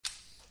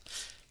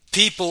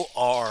People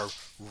are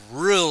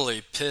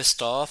really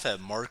pissed off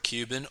at Mark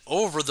Cuban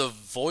over the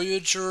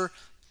Voyager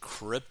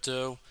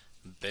crypto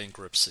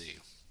bankruptcy.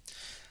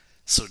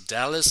 So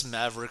Dallas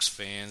Mavericks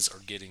fans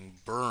are getting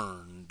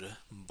burned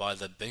by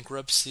the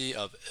bankruptcy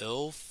of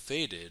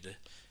ill-fated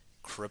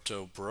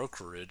crypto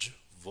brokerage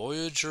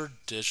Voyager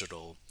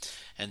Digital,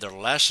 and they're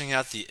lashing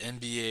out the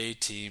NBA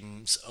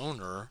team's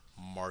owner,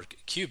 Mark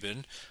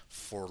Cuban,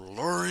 for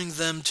luring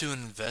them to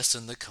invest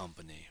in the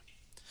company.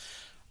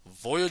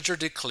 Voyager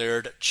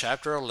declared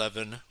Chapter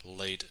 11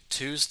 late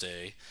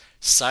Tuesday,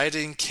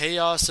 citing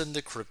chaos in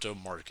the crypto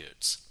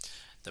markets.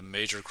 The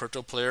major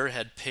crypto player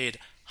had paid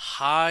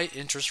high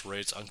interest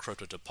rates on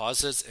crypto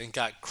deposits and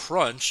got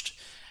crunched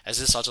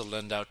as it sought to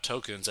lend out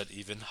tokens at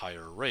even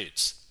higher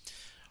rates.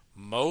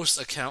 Most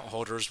account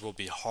holders will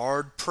be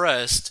hard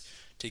pressed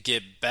to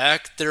get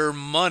back their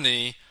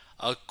money,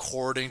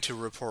 according to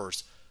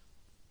reports.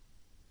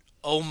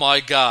 Oh my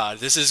god,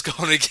 this is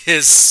going to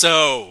get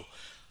so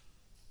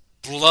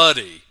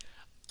bloody.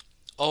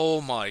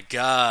 Oh my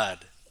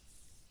god.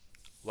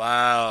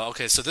 Wow.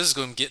 Okay, so this is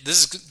going to get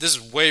this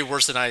is way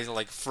worse than I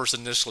like first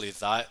initially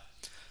thought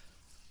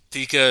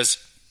because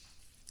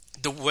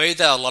the way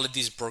that a lot of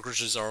these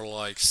brokerages are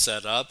like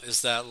set up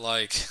is that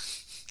like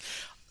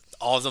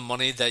all the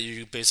money that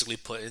you basically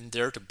put in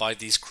there to buy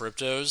these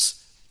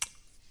cryptos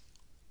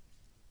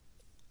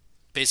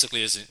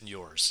basically isn't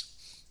yours,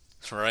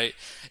 right?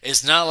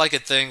 It's not like a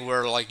thing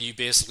where like you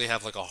basically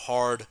have like a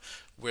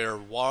hardware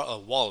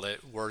wallet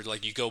where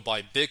like you go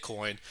buy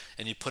Bitcoin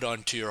and you put it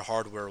onto your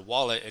hardware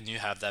wallet and you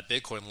have that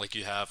Bitcoin like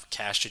you have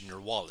cash in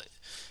your wallet,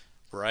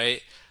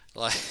 right?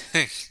 Like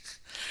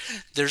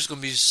there's going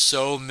to be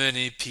so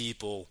many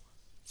people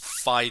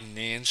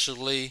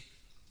financially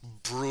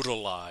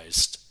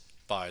brutalized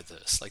by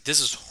this. Like this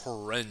is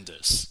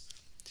horrendous.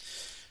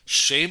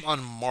 Shame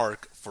on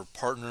Mark for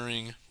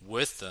partnering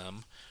with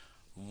them,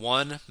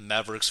 one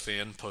Mavericks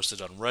fan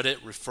posted on Reddit,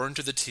 referring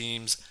to the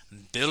team's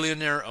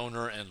billionaire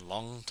owner and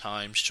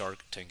longtime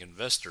Shark Tank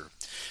investor.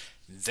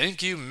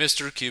 Thank you,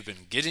 Mr.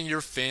 Cuban, getting your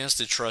fans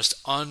to trust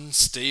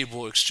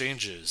unstable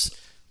exchanges.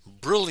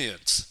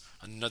 Brilliant,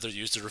 another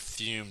user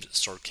fumed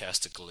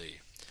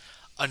sarcastically.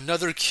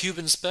 Another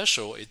Cuban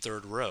special, a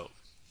third wrote.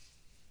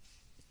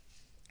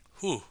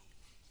 Whew.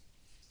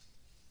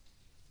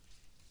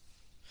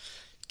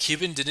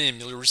 Cuban didn't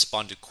immediately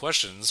respond to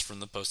questions from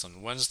the Post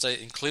on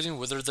Wednesday, including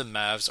whether the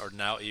Mavs are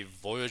now a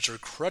Voyager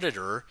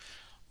creditor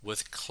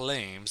with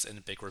claims in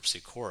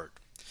bankruptcy court.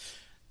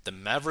 The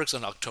Mavericks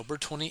on October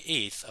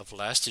 28th of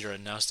last year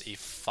announced a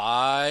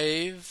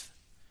 5-year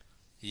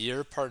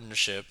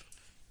partnership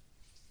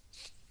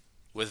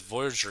with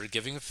Voyager,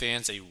 giving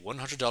fans a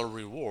 $100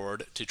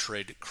 reward to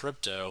trade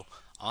crypto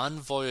on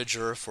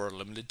Voyager for a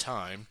limited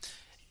time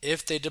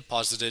if they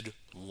deposited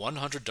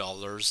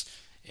 $100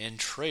 and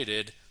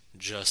traded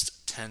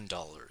just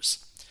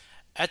 $10.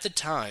 At the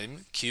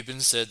time,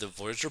 Cuban said the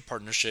Voyager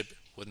partnership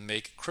would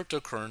make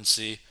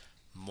cryptocurrency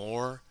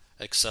more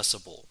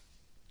accessible.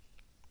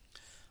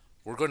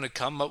 We're going to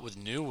come up with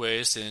new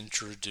ways to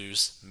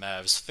introduce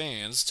Mavs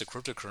fans to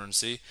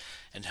cryptocurrency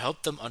and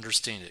help them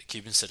understand it,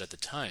 Cuban said at the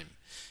time.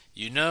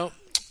 You know,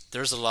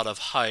 there's a lot of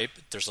hype,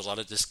 there's a lot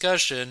of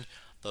discussion,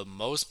 but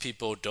most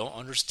people don't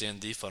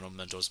understand the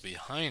fundamentals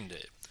behind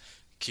it.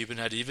 Cuban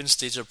had even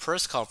staged a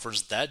press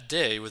conference that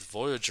day with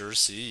Voyager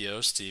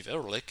CEO Steve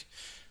Ehrlich,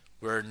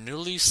 where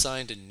newly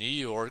signed New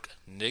York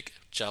Nick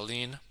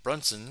Jalen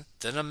Brunson,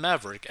 then a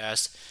Maverick,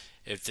 asked,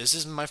 "If this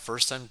is my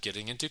first time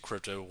getting into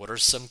crypto, what are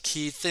some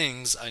key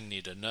things I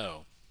need to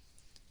know?"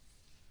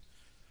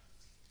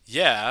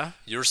 Yeah,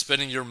 you're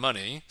spending your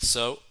money,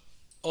 so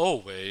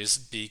always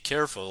be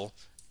careful,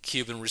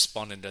 Cuban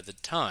responded at the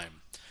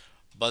time.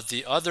 But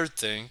the other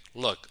thing,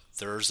 look,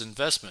 there's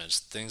investments.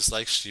 Things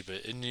like Shiba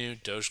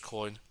Inu,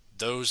 Dogecoin,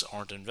 those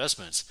aren't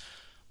investments.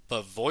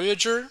 But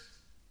Voyager,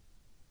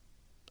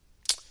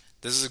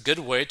 this is a good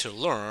way to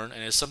learn,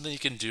 and it's something you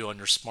can do on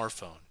your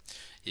smartphone.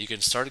 You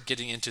can start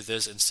getting into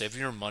this and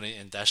saving your money,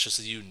 and that's just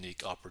a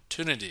unique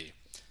opportunity.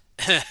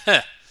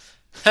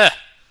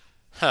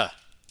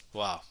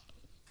 Wow.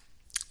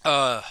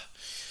 Uh,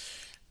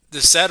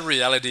 the sad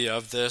reality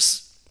of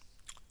this,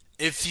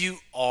 if you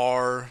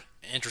are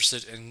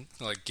interested in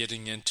like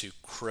getting into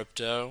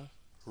crypto,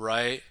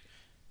 right?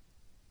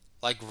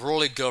 Like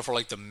really go for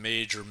like the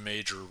major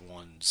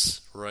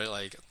ones, right?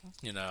 Like,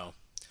 you know,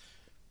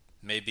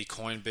 maybe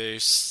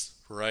Coinbase,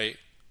 right?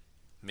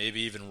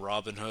 Maybe even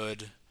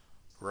Robinhood,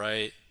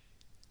 right?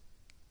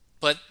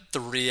 But the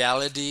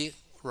reality,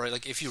 right?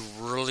 Like if you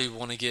really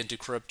want to get into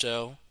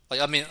crypto, like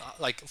I mean,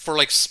 like for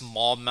like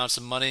small amounts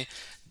of money,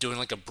 doing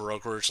like a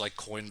brokerage like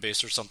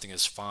Coinbase or something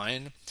is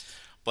fine.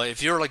 But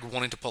if you're like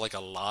wanting to put like a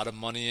lot of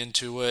money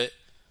into it,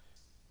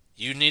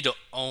 you need to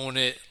own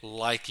it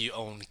like you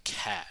own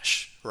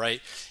cash,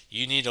 right?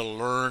 You need to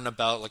learn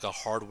about like a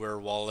hardware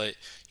wallet.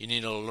 You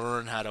need to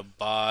learn how to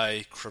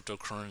buy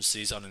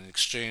cryptocurrencies on an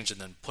exchange and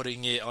then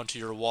putting it onto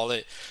your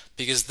wallet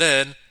because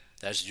then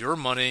that's your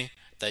money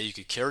that you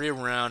could carry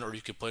around or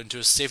you could put into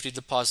a safety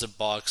deposit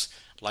box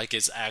like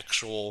it's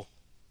actual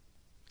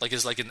like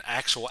is like an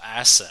actual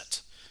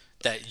asset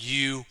that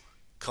you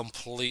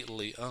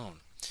completely own.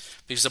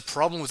 Because the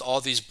problem with all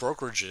these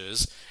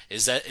brokerages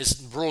is that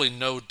it's really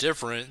no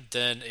different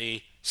than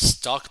a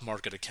stock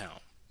market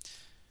account.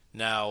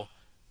 Now,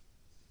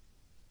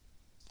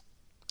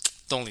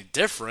 the only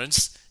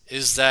difference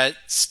is that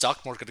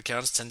stock market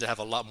accounts tend to have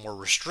a lot more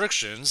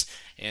restrictions,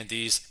 and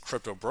these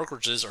crypto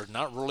brokerages are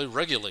not really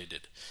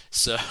regulated.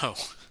 So,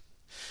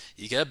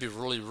 you gotta be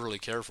really, really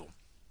careful.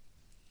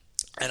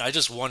 And I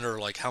just wonder,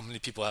 like, how many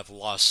people have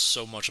lost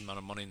so much amount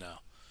of money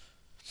now.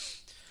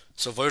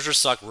 So Voyager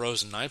stock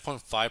rose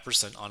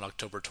 9.5% on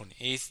October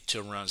 28th to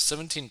around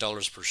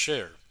 $17 per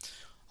share.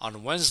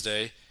 On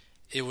Wednesday,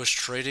 it was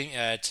trading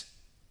at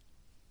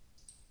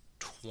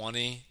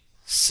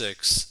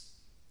 26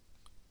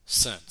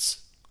 cents.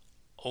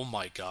 Oh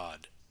my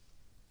god.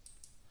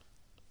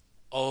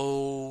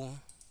 Oh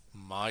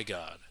my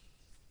god.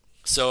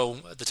 So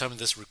at the time of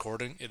this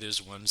recording, it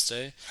is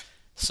Wednesday.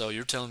 So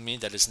you're telling me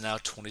that it's now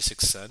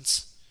 26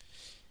 cents?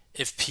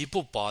 If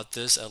people bought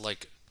this at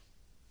like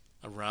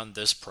around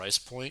this price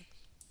point,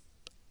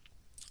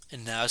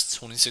 and now it's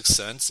 26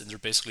 cents, and they're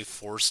basically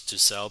forced to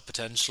sell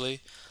potentially.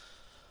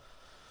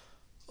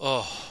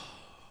 Oh,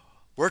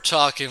 we're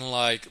talking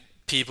like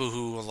people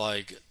who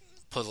like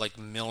put like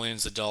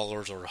millions of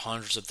dollars or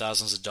hundreds of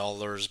thousands of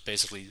dollars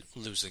basically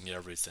losing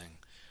everything.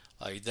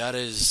 Like that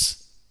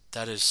is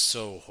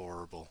so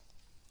horrible.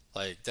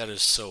 Like that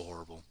is so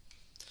horrible.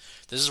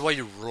 This is why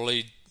you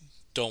really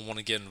don't want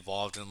to get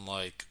involved in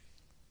like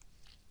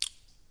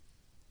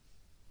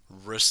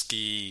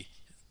risky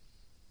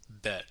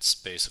bets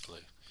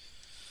basically.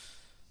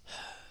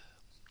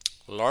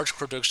 Large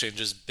crypto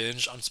exchanges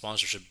binged on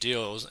sponsorship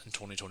deals in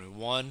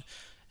 2021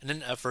 in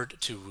an effort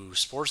to woo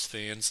sports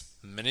fans,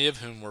 many of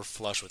whom were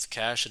flush with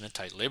cash in a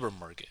tight labor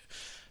market.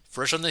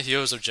 Fresh on the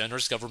heels of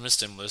generous government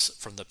stimulus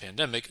from the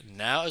pandemic,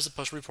 now as the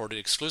Post reported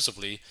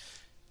exclusively,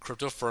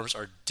 crypto firms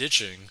are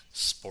ditching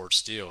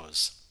sports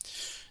deals.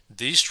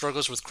 These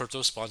struggles with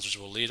crypto sponsors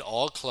will lead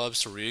all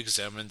clubs to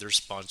re-examine their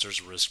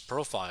sponsors' risk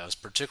profiles,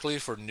 particularly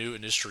for new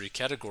industry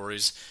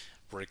categories,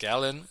 Rick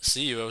Allen,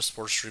 CEO of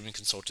sports streaming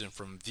consultant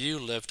from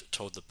ViewLift,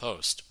 told the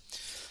Post.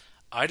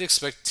 I'd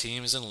expect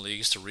teams and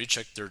leagues to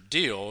recheck their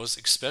deals,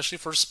 especially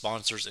for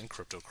sponsors in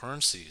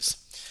cryptocurrencies,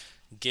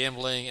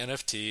 gambling,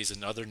 NFTs,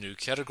 and other new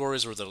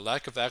categories where the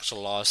lack of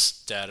actual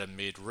loss data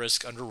made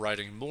risk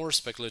underwriting more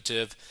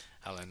speculative,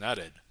 Allen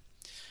added.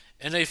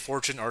 In a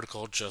Fortune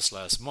article just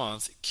last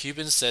month,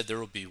 Cuban said there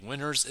will be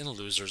winners and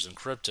losers in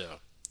crypto.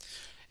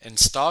 In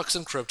stocks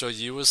and crypto,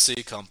 you will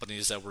see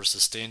companies that were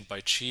sustained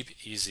by cheap,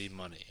 easy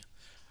money,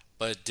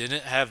 but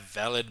didn't have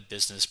valid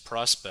business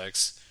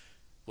prospects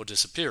will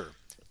disappear.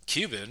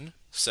 Cuban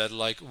said,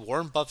 like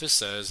Warren Buffett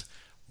says,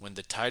 when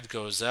the tide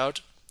goes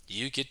out,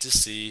 you get to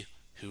see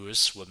who is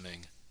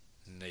swimming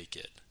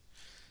naked.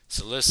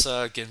 So let's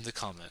get into the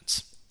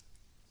comments.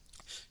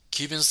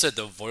 Cuban said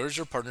the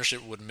Voyager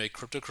partnership would make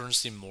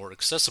cryptocurrency more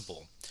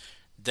accessible.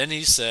 Then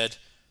he said,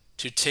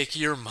 to take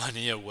your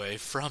money away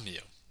from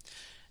you.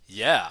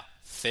 Yeah,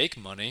 fake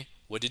money.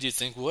 What did you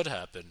think would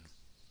happen?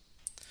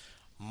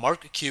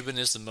 Mark Cuban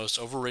is the most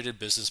overrated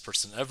business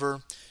person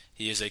ever.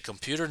 He is a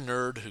computer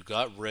nerd who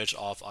got rich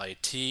off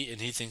IT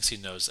and he thinks he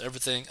knows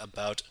everything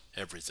about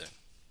everything.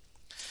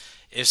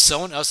 If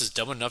someone else is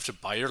dumb enough to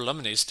buy your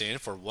lemonade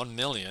stand for 1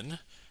 million,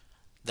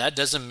 that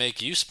doesn't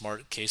make you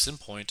smart, case in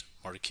point,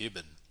 Mark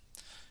Cuban.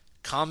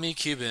 Commie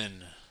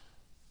Cuban.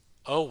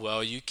 Oh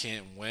well, you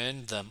can't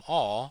win them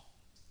all.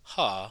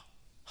 Ha,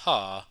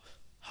 ha,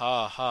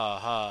 ha, ha,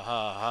 ha,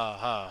 ha, ha,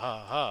 ha,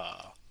 ha,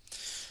 ha.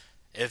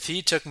 If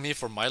he took me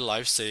for my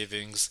life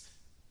savings,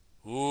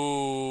 ooh,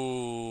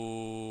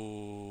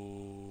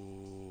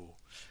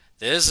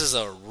 this is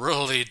a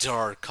really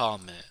dark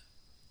comment.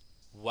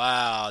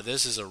 Wow,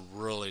 this is a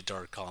really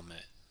dark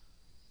comment.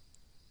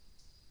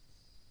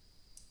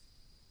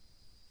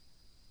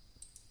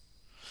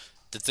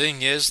 The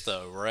thing is,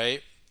 though,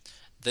 right?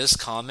 This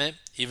comment,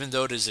 even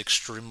though it is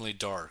extremely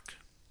dark,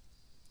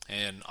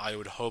 and I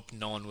would hope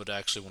no one would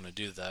actually want to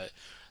do that,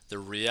 the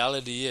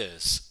reality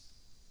is,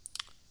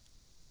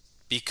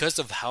 because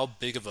of how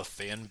big of a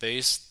fan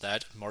base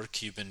that Mark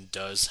Cuban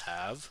does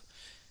have,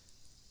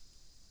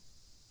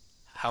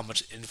 how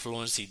much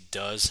influence he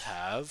does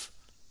have,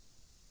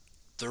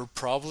 there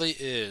probably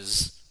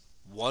is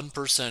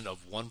 1%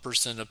 of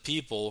 1% of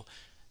people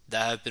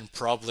that have been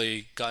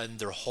probably gotten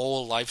their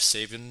whole life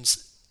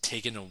savings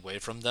taken away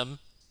from them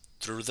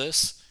through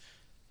this,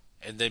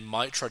 and they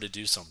might try to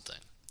do something.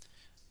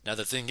 Now,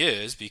 the thing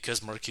is,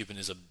 because Mark Cuban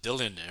is a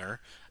billionaire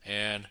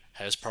and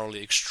has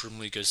probably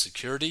extremely good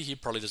security, he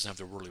probably doesn't have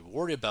to really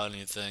worry about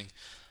anything.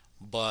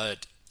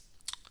 But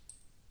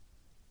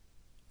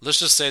let's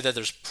just say that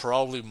there's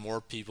probably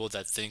more people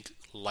that think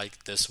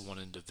like this one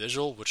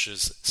individual, which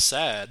is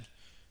sad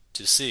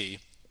to see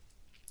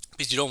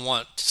because you don't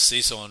want to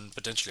see someone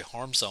potentially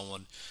harm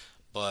someone.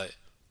 But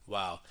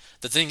wow,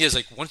 the thing is,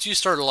 like, once you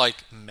start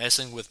like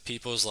messing with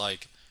people's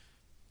like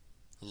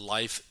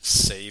life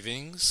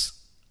savings,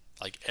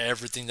 like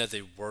everything that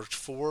they worked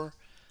for,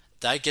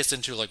 that gets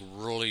into like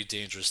really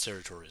dangerous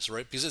territories,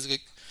 right? Because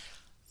it's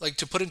like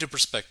to put into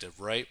perspective,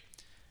 right?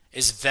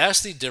 It's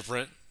vastly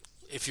different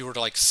if you were to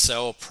like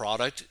sell a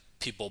product,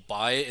 people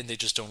buy it and they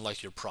just don't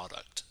like your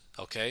product.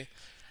 Okay?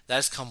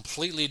 That's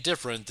completely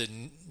different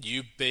than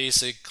you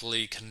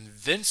basically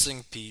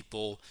convincing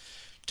people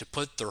to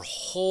put their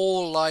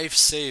whole life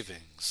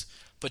savings,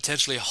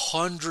 potentially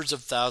hundreds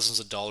of thousands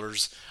of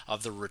dollars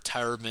of the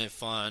retirement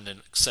fund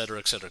and et cetera,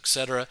 et cetera, et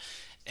cetera,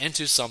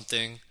 into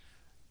something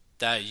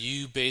that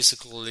you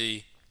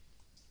basically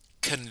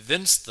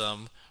convinced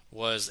them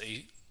was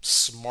a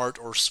smart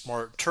or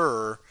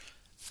smarter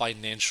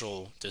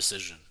financial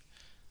decision.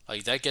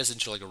 Like that gets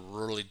into like a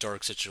really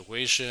dark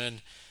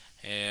situation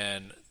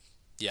and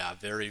yeah,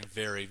 very,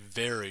 very,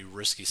 very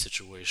risky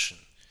situation.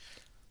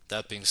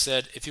 That being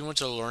said, if you want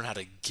to learn how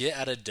to get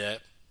out of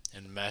debt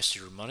and master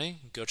your money,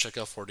 go check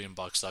out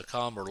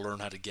 40inbox.com or learn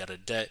how to get out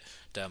of debt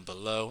down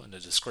below in the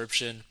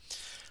description.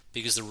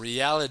 Because the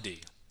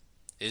reality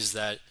is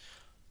that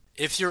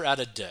if you're out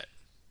of debt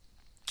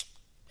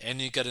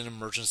and you got an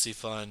emergency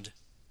fund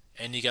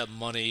and you got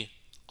money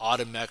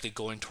automatically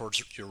going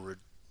towards your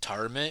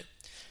retirement,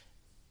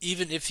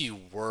 even if you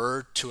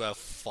were to have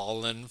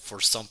fallen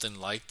for something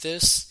like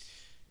this,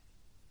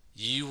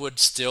 you would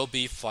still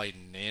be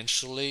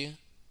financially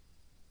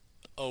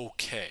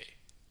okay.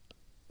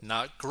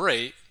 Not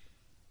great,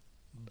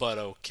 but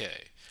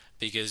okay.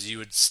 Because you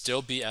would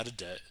still be out of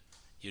debt,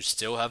 you'd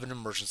still have an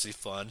emergency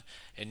fund,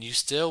 and you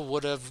still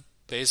would have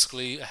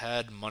basically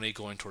had money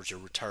going towards your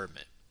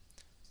retirement.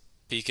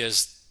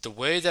 Because the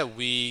way that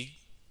we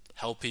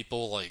help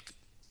people like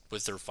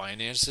with their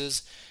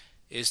finances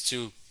is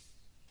to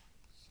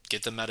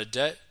get them out of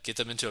debt, get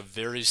them into a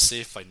very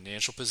safe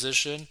financial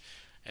position,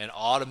 and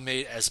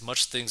automate as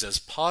much things as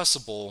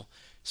possible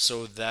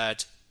so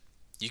that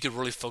you could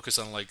really focus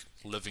on like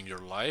living your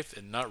life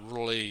and not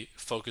really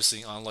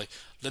focusing on like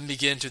let me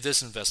get into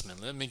this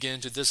investment, let me get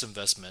into this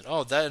investment,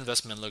 oh that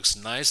investment looks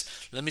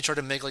nice, let me try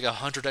to make like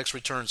 100x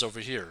returns over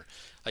here.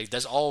 Like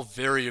that's all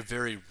very,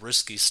 very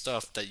risky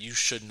stuff that you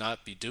should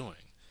not be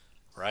doing,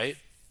 right?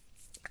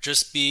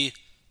 Just be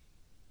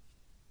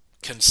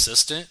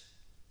consistent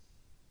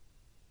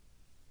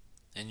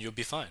and you'll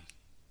be fine.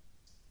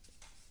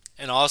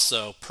 And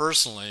also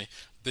personally,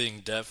 being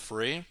debt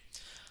free,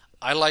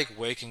 I like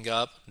waking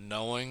up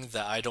knowing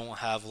that I don't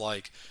have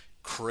like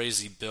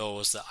crazy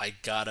bills that I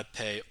gotta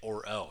pay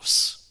or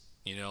else.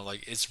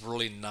 Like it's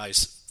really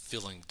nice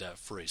feeling debt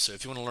free. So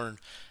if you want to learn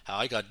how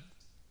I got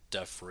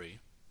debt free,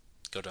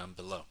 go down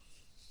below.